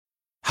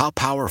How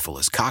powerful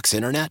is Cox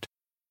Internet?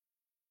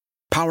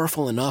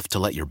 Powerful enough to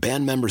let your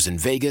band members in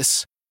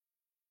Vegas,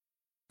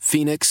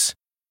 Phoenix,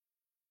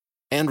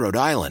 and Rhode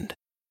Island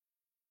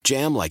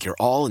jam like you're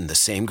all in the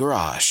same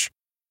garage.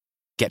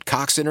 Get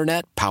Cox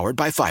Internet powered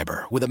by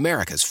fiber with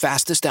America's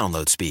fastest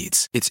download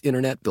speeds. It's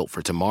internet built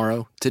for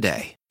tomorrow,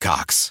 today.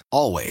 Cox,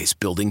 always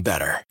building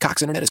better.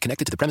 Cox Internet is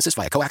connected to the premises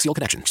via coaxial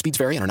connection. Speeds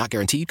vary and are not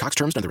guaranteed. Cox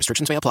terms and other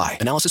restrictions may apply.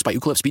 Analysis by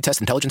Ookla Speed Test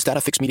Intelligence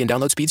Data. Fixed median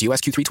download speeds. US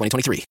Q3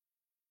 2023.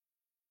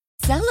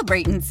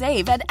 Celebrate and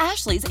save at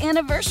Ashley's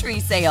Anniversary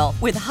Sale.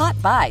 With Hot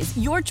Buys,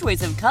 your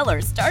choice of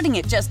colors starting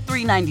at just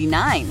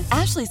 $3.99.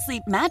 Ashley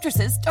Sleep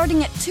mattresses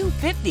starting at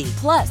 $2.50.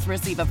 Plus,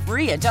 receive a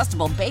free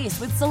adjustable base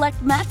with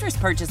select mattress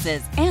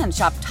purchases. And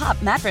shop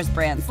top mattress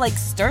brands like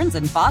Stearns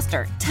 &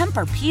 Foster,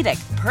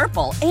 Tempur-Pedic,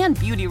 Purple, and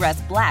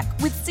Beautyrest Black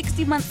with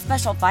 60-month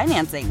special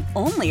financing.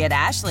 Only at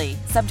Ashley.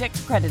 Subject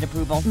to credit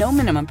approval. No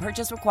minimum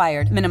purchase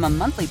required. Minimum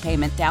monthly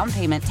payment, down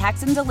payment,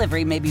 tax, and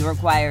delivery may be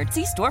required.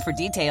 See store for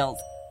details.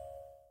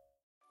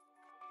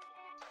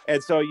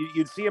 And so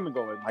you'd see him and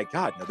go, my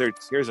God,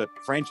 here's a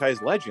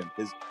franchise legend.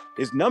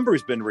 His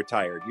number's been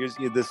retired. Here's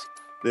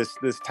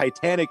this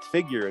titanic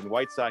figure in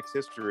White Sox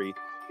history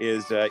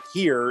is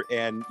here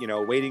and,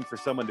 waiting for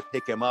someone to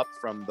pick him up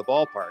from the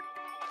ballpark.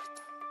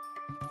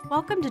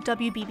 Welcome to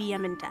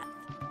WBBM In Depth.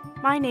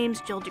 My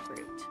name's Jill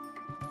DeGroot.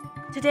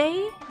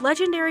 Today,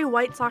 legendary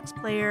White Sox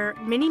player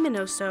Minnie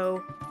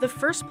Minoso, the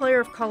first player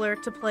of color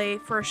to play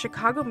for a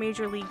Chicago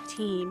Major League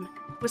team,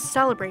 was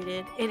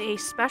celebrated in a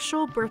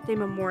special birthday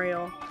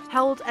memorial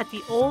held at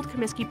the old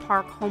Comiskey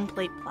Park home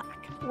plate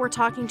plaque. We're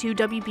talking to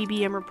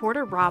WBBM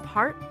reporter Rob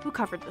Hart, who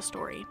covered the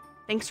story.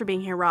 Thanks for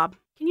being here, Rob.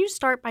 Can you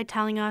start by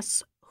telling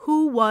us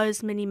who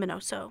was Minnie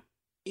Minoso?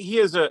 He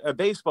is a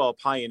baseball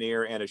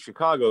pioneer and a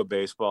Chicago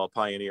baseball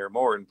pioneer,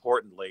 more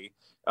importantly.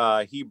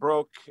 He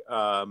broke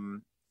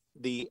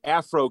the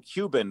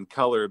Afro-Cuban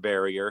color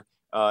barrier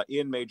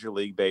in Major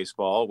League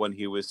Baseball when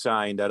he was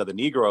signed out of the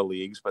Negro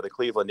Leagues by the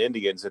Cleveland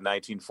Indians in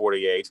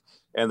 1948.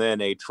 And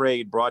then a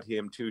trade brought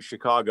him to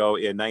Chicago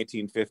in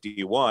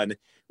 1951,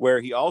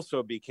 where he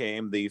also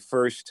became the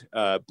first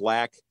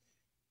black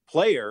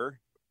player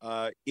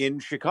in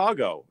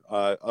Chicago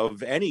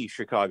of any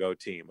Chicago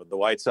team, of the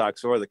White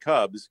Sox or the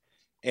Cubs.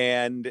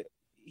 And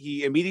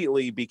he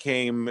immediately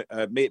became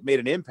made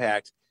an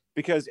impact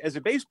because as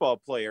a baseball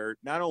player,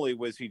 not only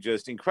was he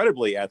just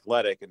incredibly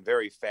athletic and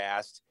very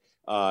fast,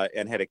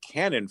 and had a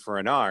cannon for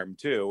an arm,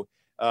 too.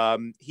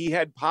 He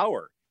had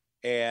power.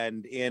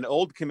 And in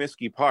Old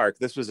Comiskey Park,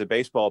 this was a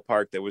baseball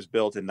park that was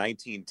built in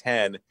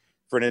 1910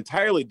 for an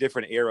entirely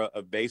different era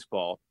of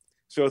baseball.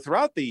 So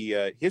throughout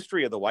the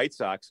history of the White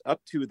Sox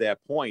up to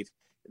that point,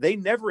 they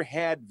never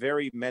had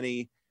very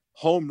many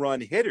home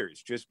run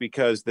hitters just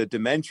because the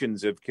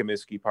dimensions of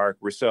Comiskey Park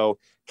were so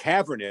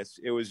cavernous.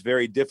 It was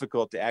very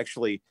difficult to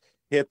actually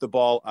hit the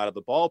ball out of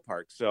the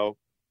ballpark. So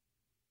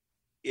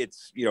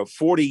it's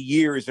 40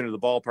 years into the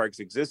ballpark's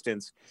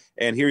existence,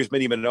 and here's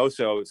Minnie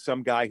Minoso,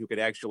 some guy who could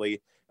actually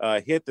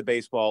hit the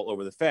baseball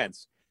over the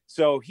fence.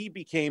 So he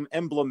became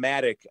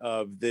emblematic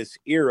of this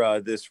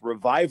era, this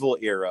revival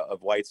era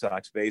of White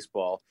Sox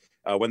baseball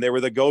when they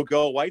were the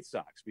go-go White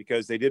Sox,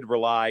 because they did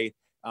rely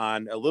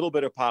on a little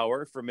bit of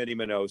power from Minnie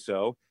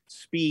Minoso,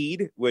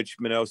 speed, which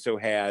Minoso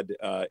had,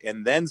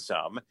 and then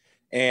some,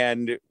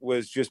 and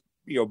was just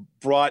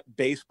brought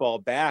baseball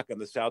back on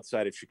the south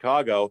side of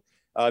Chicago.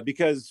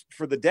 Because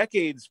for the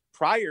decades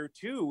prior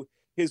to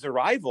his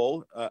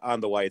arrival on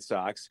the White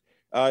Sox,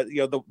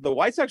 the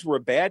White Sox were a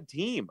bad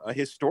team, a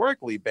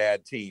historically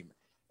bad team.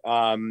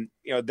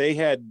 They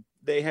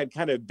had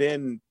kind of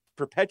been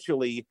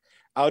perpetually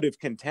out of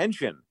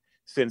contention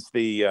since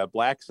the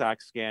Black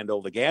Sox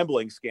scandal, the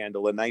gambling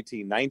scandal in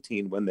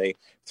 1919 when they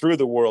threw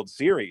the World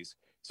Series.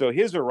 So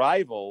his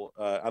arrival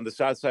on the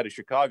south side of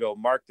Chicago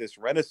marked this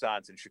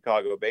renaissance in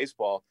Chicago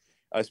baseball,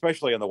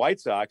 especially on the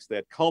White Sox,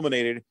 that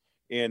culminated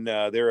in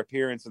their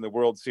appearance in the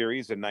World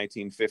Series in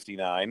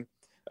 1959,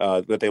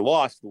 that they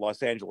lost the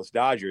Los Angeles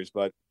Dodgers.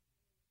 But,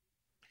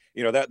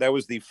 that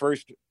was the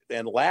first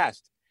and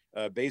last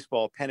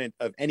baseball pennant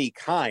of any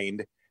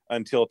kind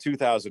until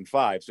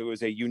 2005. So it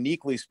was a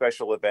uniquely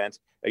special event,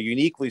 a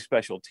uniquely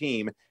special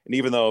team. And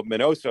even though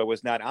Minoso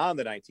was not on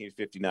the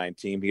 1959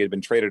 team, he had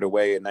been traded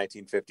away in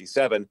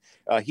 1957,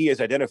 he is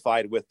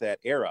identified with that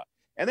era.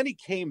 And then he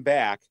came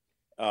back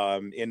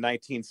in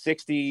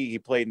 1960. He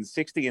played in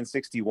 60 and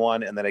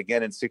 61, and then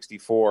again in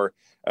 64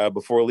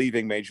 before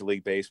leaving Major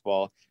League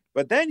Baseball.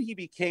 But then he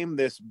became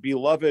this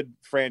beloved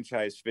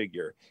franchise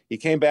figure. He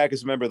came back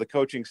as a member of the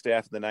coaching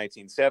staff in the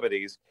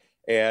 1970s.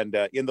 And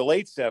in the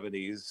late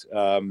 70s,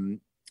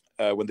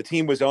 when the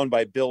team was owned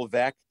by Bill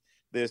Veeck,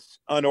 this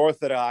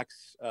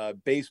unorthodox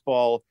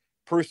baseball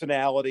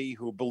personality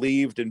who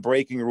believed in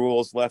breaking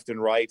rules left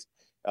and right,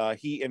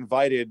 he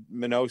invited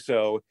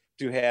Minoso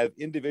to have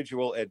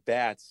individual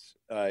at-bats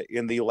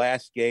in the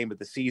last game of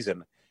the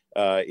season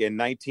in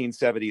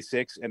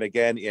 1976 and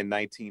again in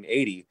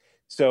 1980.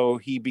 So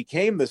he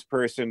became this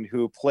person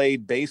who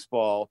played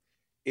baseball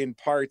in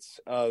parts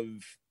of,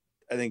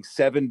 I think,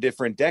 7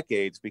 different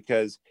decades,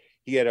 because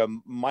He had a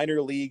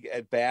minor league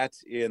at bat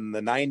in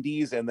the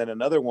 90s and then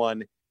another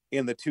one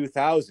in the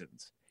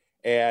 2000s.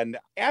 And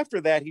after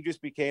that, he just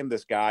became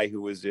this guy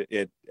who was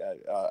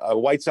a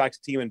White Sox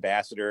team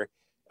ambassador.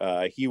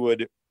 He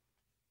would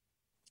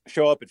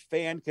show up at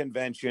fan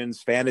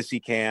conventions,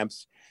 fantasy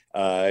camps,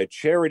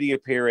 charity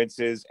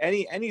appearances,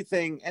 any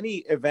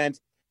event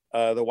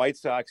the White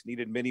Sox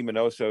needed Minnie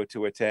Minoso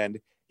to attend,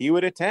 he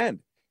would attend.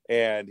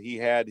 And he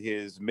had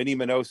his Minnie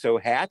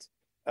Minoso hat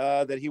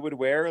that he would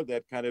wear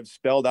that kind of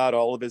spelled out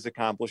all of his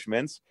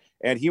accomplishments.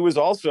 And he was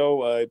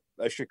also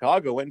a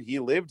Chicagoan. He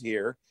lived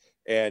here,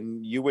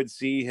 and you would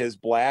see his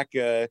black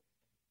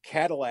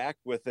Cadillac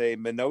with a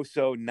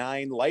Minoso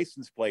 9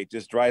 license plate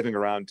just driving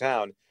around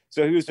town.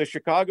 So he was a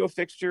Chicago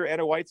fixture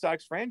and a White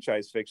Sox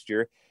franchise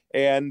fixture.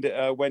 And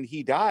when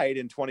he died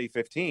in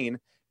 2015,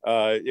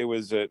 it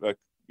was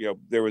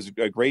there was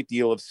a great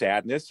deal of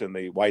sadness in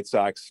the White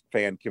Sox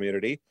fan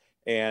community.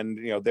 And,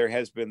 there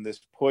has been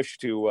this push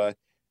to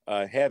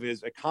have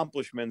his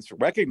accomplishments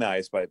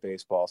recognized by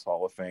Baseball's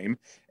Hall of Fame.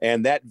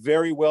 And that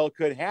very well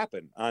could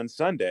happen on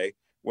Sunday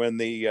when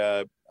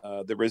the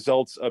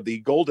results of the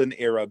Golden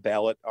Era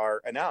ballot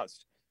are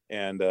announced.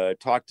 And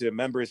talked to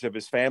members of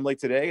his family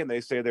today, and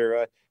they say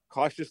they're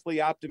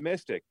cautiously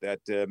optimistic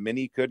that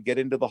Minnie could get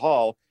into the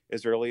Hall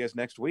as early as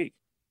next week.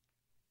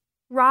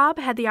 Rob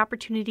had the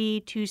opportunity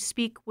to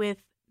speak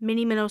with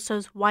Minnie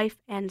Minoso's wife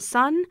and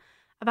son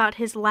about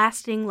his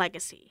lasting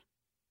legacy.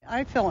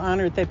 I feel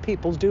honored that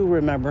people do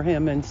remember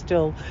him and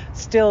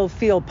still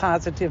feel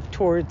positive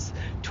towards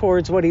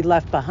what he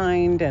left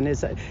behind and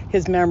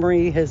his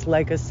memory, his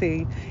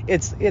legacy.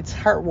 It's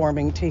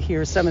heartwarming to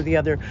hear some of the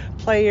other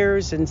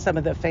players and some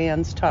of the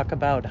fans talk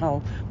about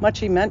how much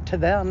he meant to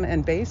them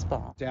and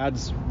baseball.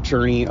 Dad's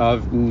journey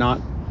of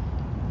not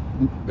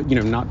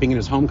being in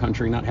his home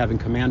country, not having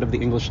command of the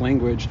English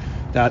language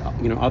that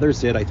others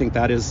did. I think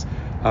that is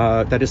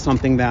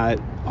something that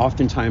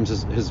oftentimes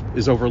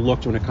is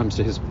overlooked when it comes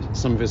to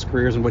some of his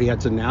careers and what he had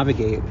to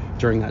navigate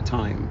during that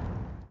time.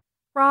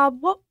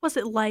 Rob, what was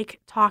it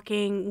like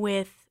talking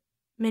with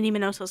Minnie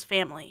Minoso's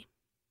family?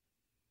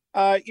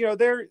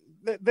 They're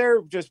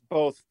just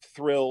both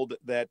thrilled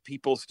that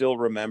people still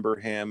remember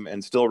him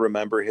and still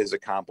remember his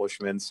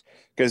accomplishments,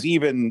 because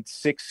even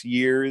 6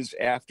 years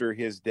after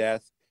his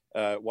death,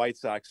 White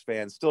Sox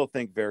fans still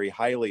think very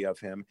highly of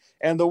him.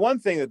 And the one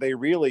thing that they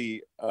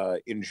really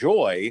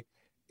enjoy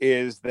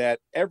is that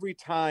every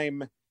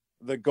time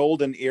the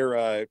Golden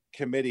Era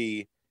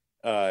committee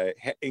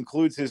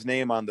includes his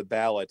name on the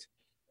ballot,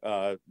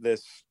 the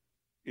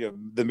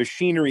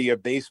machinery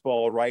of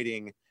baseball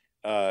writing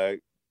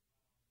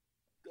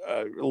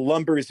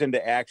lumbers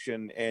into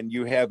action, and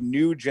you have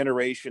new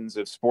generations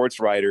of sports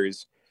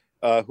writers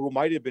who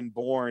might have been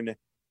born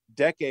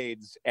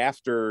decades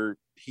after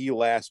he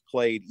last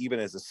played, even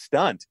as a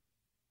stunt,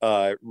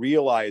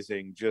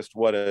 realizing just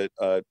what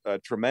a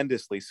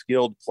tremendously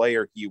skilled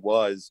player he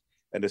was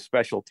and a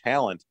special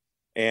talent.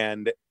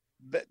 And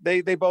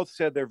they both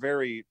said they're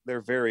very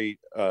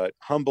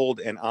humbled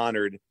and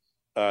honored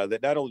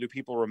that not only do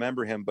people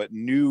remember him, but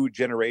new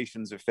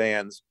generations of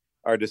fans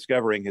are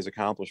discovering his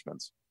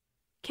accomplishments.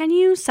 Can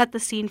you set the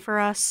scene for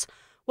us?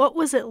 What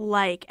was it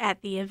like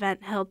at the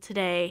event held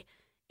today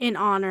in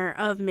honor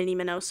of Minnie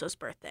Minoso's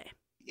birthday?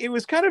 It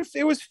was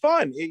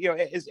fun.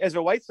 As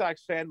a White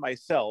Sox fan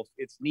myself,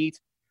 it's neat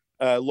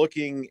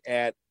looking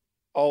at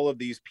all of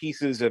these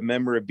pieces of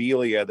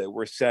memorabilia that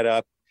were set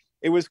up.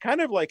 It was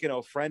kind of like an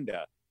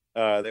ofrenda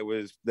that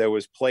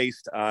was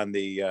placed on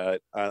the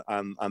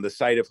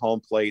site of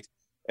home plate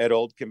at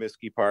Old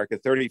Comiskey Park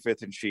at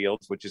 35th and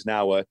Shields, which is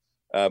now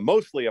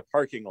mostly a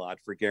parking lot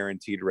for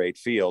Guaranteed Rate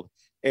Field.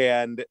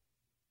 And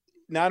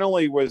not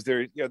only was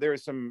there were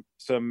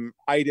some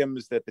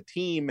items that the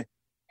team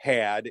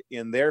had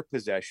in their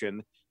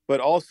possession, but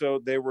also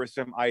there were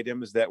some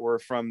items that were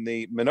from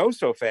the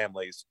Minoso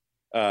family's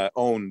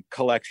own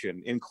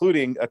collection,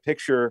 including a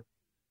picture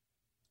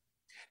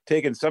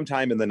taken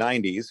sometime in the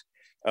 90s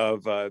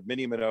of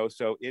Minnie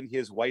Minoso in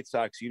his White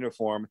Sox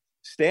uniform,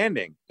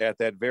 standing at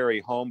that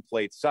very home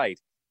plate site,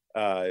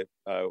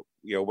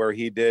 where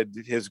he did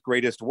his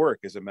greatest work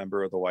as a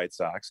member of the White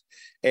Sox.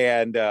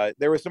 And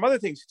there were some other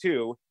things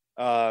too.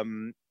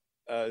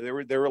 There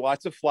were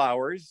lots of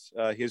flowers.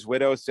 His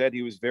widow said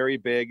he was very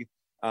big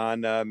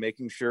on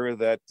making sure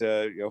that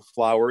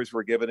flowers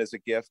were given as a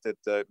gift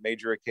at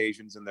major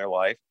occasions in their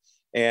life,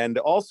 and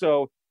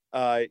also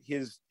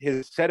his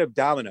set of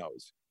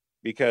dominoes,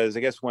 because I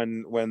guess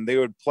when they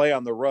would play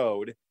on the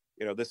road,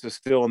 this is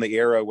still in the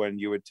era when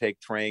you would take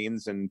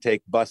trains and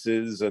take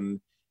buses, and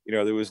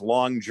there was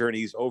long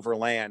journeys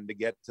overland to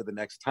get to the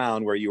next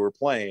town where you were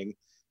playing.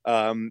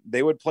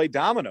 They would play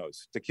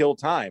dominoes to kill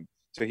time.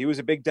 So he was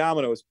a big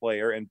dominoes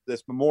player, and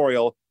this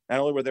memorial, not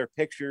only were there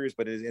pictures,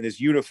 but in his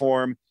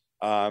uniform,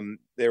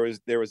 there was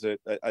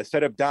a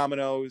set of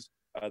dominoes,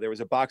 there was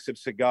a box of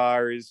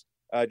cigars,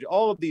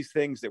 all of these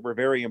things that were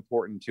very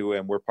important to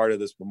him were part of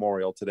this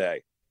memorial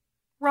today.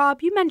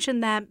 Rob, you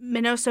mentioned that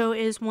Minoso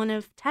is one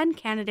of 10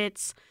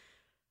 candidates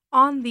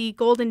on the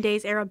Golden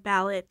Days era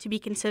ballot to be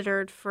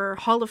considered for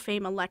Hall of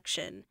Fame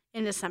election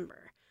in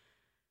December.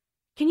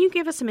 Can you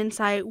give us some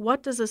insight?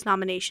 What does this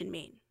nomination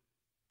mean?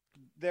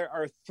 There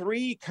are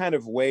three kind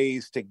of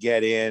ways to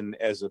get in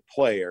as a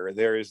player.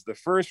 There is the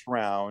first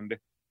round,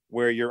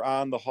 where you're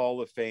on the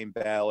Hall of Fame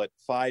ballot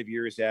 5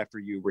 years after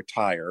you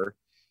retire.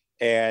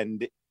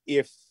 And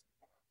if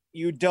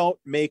you don't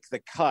make the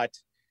cut,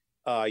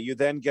 you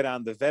then get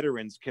on the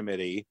Veterans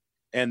Committee.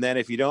 And then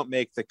if you don't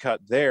make the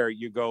cut there,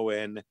 you go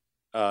in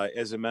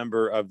as a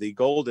member of the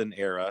Golden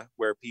Era,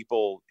 where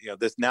people, at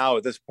this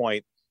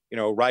point,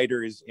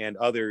 writers and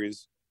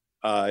others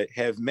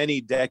have many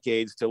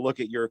decades to look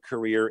at your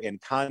career in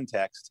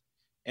context,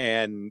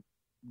 and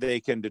they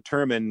can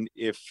determine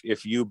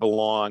if you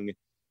belong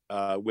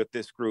with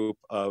this group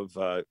of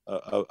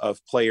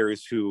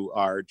players who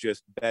are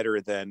just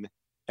better than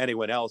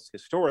anyone else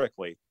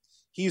historically.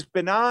 He's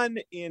been on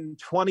in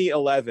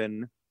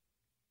 2011,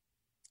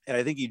 and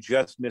I think he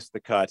just missed the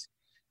cut,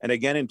 and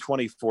again in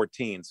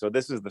 2014. So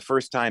this is the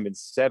first time in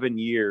 7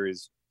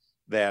 years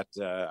that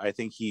I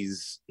think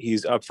he's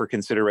up for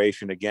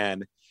consideration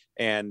again.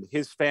 And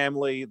his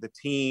family, the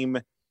team,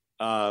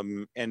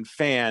 and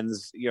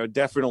fans,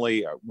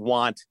 definitely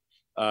want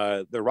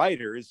the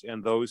writers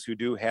and those who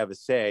do have a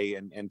say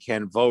and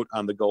can vote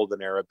on the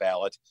Golden Era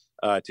ballot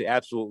to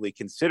absolutely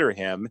consider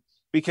him,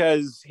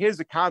 because his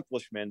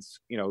accomplishments,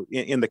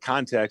 in the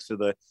context of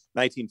the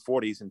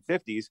 1940s and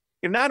 50s,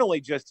 not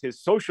only just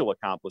his social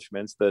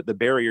accomplishments, the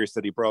barriers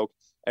that he broke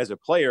as a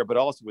player, but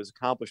also his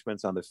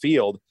accomplishments on the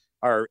field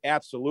are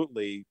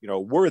absolutely,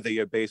 worthy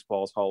of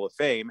baseball's Hall of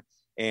Fame.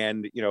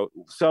 And,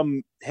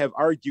 some have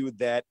argued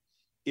that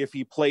if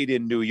he played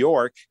in New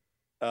York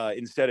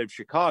instead of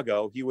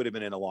Chicago, he would have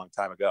been in a long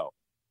time ago.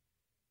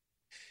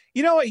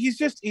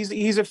 He's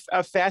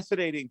a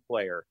fascinating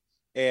player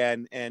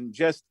and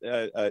just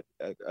a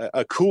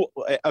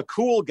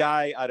cool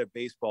guy out of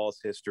baseball's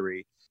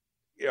history.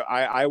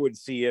 I would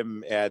see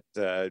him at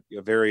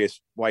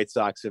various White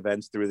Sox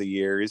events through the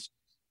years,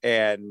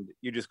 and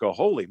you just go,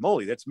 holy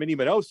moly, that's Minnie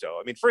Minoso.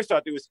 I mean, first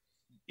off,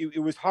 it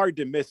was hard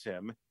to miss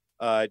him.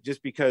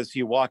 Just because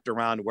he walked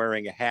around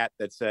wearing a hat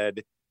that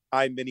said,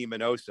 "I'm Minnie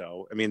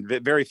Minoso." I mean,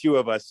 very few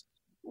of us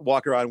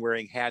walk around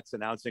wearing hats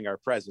announcing our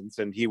presence,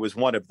 and he was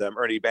one of them.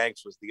 Ernie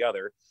Banks was the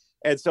other.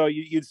 And so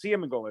you'd see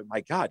him and go, my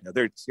God,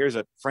 here's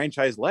a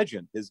franchise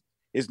legend.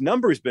 His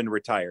number's been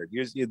retired.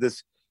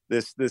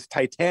 This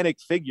titanic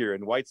figure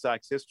in White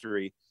Sox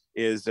history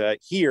is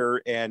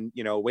here and,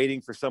 waiting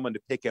for someone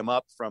to pick him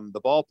up from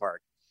the ballpark.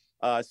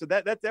 So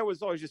that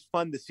was always just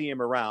fun to see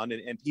him around,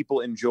 and people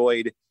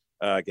enjoyed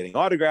getting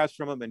autographs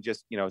from him and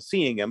just,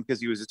 seeing him, because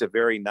he was just a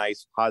very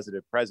nice,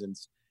 positive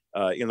presence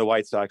in the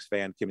White Sox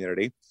fan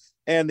community.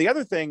 And the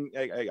other thing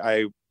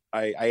I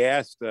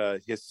asked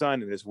his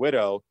son and his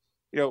widow,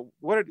 they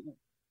went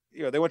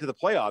to the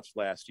playoffs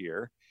last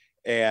year,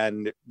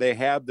 and they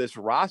have this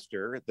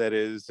roster that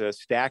is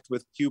stacked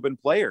with Cuban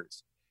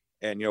players.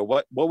 And,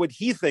 what would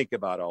he think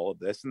about all of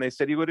this? And they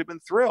said he would have been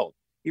thrilled.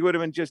 He would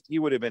have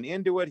been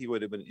into it. He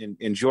would have been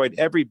enjoyed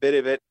every bit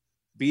of it,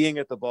 being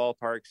at the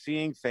ballpark,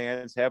 seeing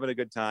fans, having a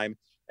good time.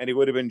 And he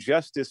would have been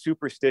just as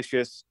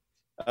superstitious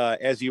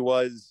as he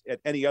was at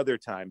any other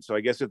time. So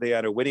I guess if they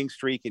had a winning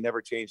streak, he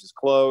never changed his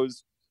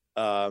clothes,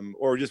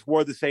 or just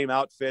wore the same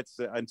outfits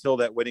until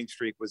that winning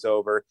streak was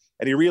over.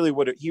 And he really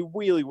would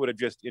have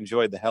just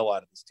enjoyed the hell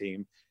out of this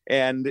team.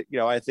 And,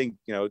 I think,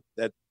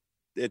 that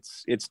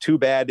it's too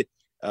bad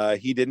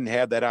he didn't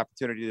have that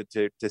opportunity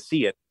to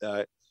see it.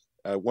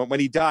 When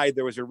he died,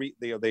 there was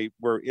they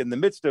were in the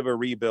midst of a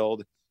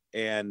rebuild,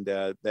 and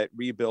that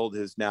rebuild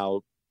is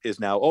now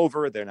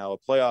over. They're now a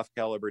playoff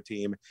caliber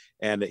team,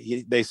 and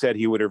they said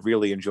he would have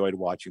really enjoyed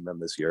watching them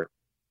this year.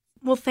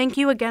 Well, thank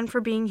you again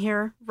for being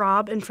here,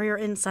 Rob, and for your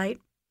insight.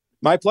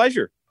 My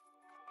pleasure.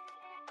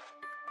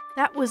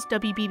 That was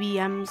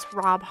WBBM's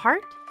Rob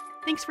Hart.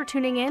 Thanks for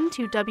tuning in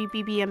to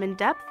WBBM In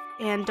Depth,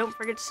 and don't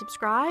forget to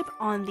subscribe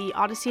on the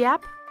Odyssey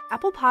app,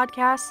 Apple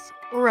Podcasts,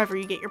 or wherever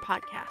you get your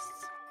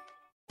podcasts.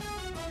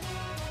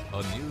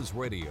 A News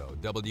Radio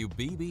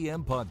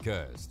WBBM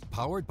podcast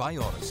powered by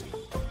Odyssey.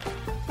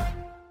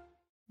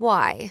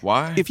 Why?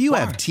 If you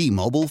have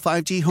T-Mobile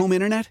 5G home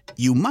internet,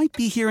 you might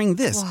be hearing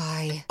this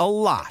Why? a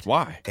lot.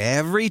 Why?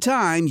 Every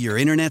time your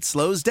internet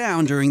slows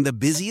down during the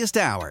busiest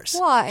hours.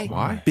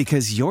 Why?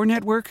 Because your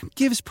network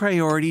gives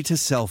priority to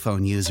cell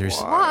phone users.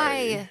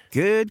 Why?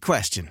 Good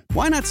question.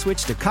 Why not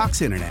switch to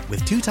Cox Internet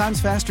with 2 times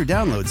faster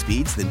download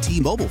speeds than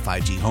T-Mobile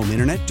 5G home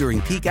internet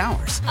during peak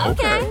hours?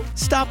 Okay.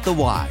 Stop the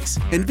whys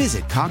and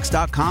visit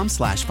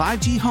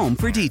cox.com/5G home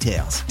for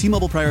details.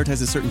 T-Mobile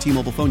prioritizes certain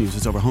T-Mobile phone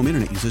users over home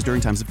internet users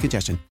during times of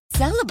congestion.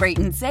 Celebrate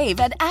and save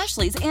at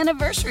Ashley's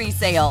Anniversary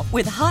Sale.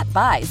 With Hot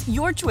Buys,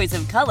 your choice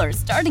of colors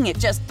starting at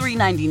just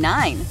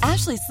 $3.99.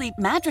 Ashley Sleep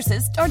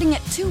mattresses starting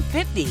at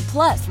 $2.50.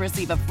 Plus,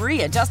 receive a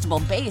free adjustable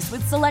base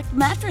with select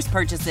mattress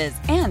purchases.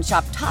 And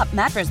shop top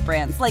mattress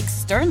brands like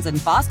Stearns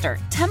 & Foster,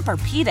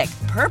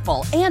 Tempur-Pedic,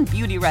 Purple, and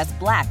Beautyrest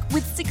Black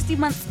with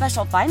 60-month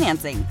special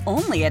financing.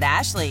 Only at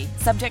Ashley.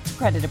 Subject to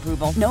credit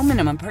approval. No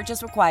minimum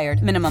purchase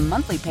required. Minimum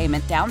monthly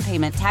payment, down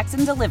payment, tax,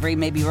 and delivery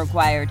may be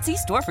required. See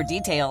store for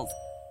details.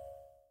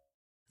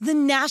 The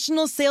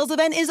national sales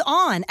event is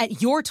on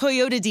at your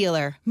Toyota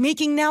dealer,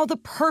 making now the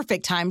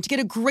perfect time to get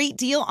a great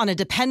deal on a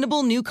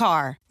dependable new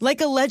car. Like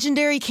a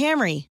legendary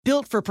Camry,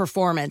 built for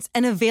performance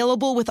and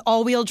available with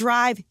all-wheel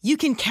drive, you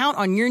can count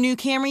on your new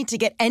Camry to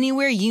get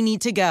anywhere you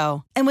need to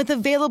go. And with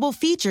available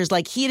features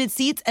like heated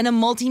seats and a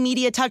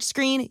multimedia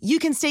touchscreen, you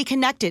can stay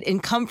connected in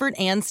comfort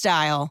and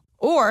style.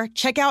 Or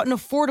check out an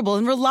affordable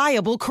and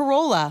reliable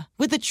Corolla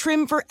with a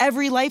trim for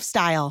every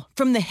lifestyle,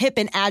 from the hip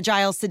and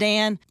agile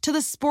sedan to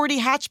the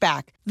sporty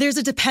hatchback. There's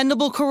a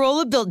dependable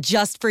Corolla built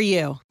just for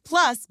you.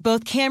 Plus,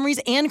 both Camrys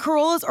and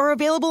Corollas are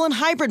available in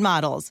hybrid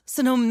models,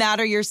 so no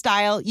matter your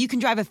style, you can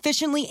drive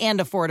efficiently and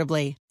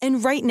affordably.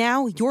 And right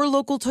now, your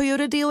local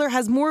Toyota dealer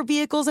has more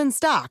vehicles in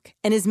stock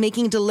and is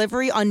making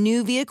delivery on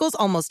new vehicles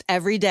almost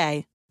every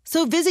day.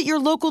 So visit your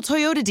local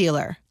Toyota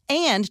dealer.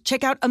 And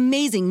check out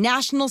amazing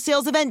national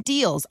sales event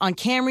deals on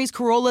Camrys,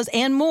 Corollas,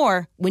 and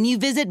more when you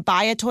visit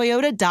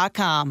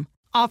buyatoyota.com.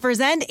 Offers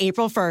end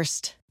April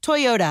 1st.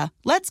 Toyota,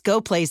 let's go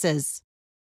places.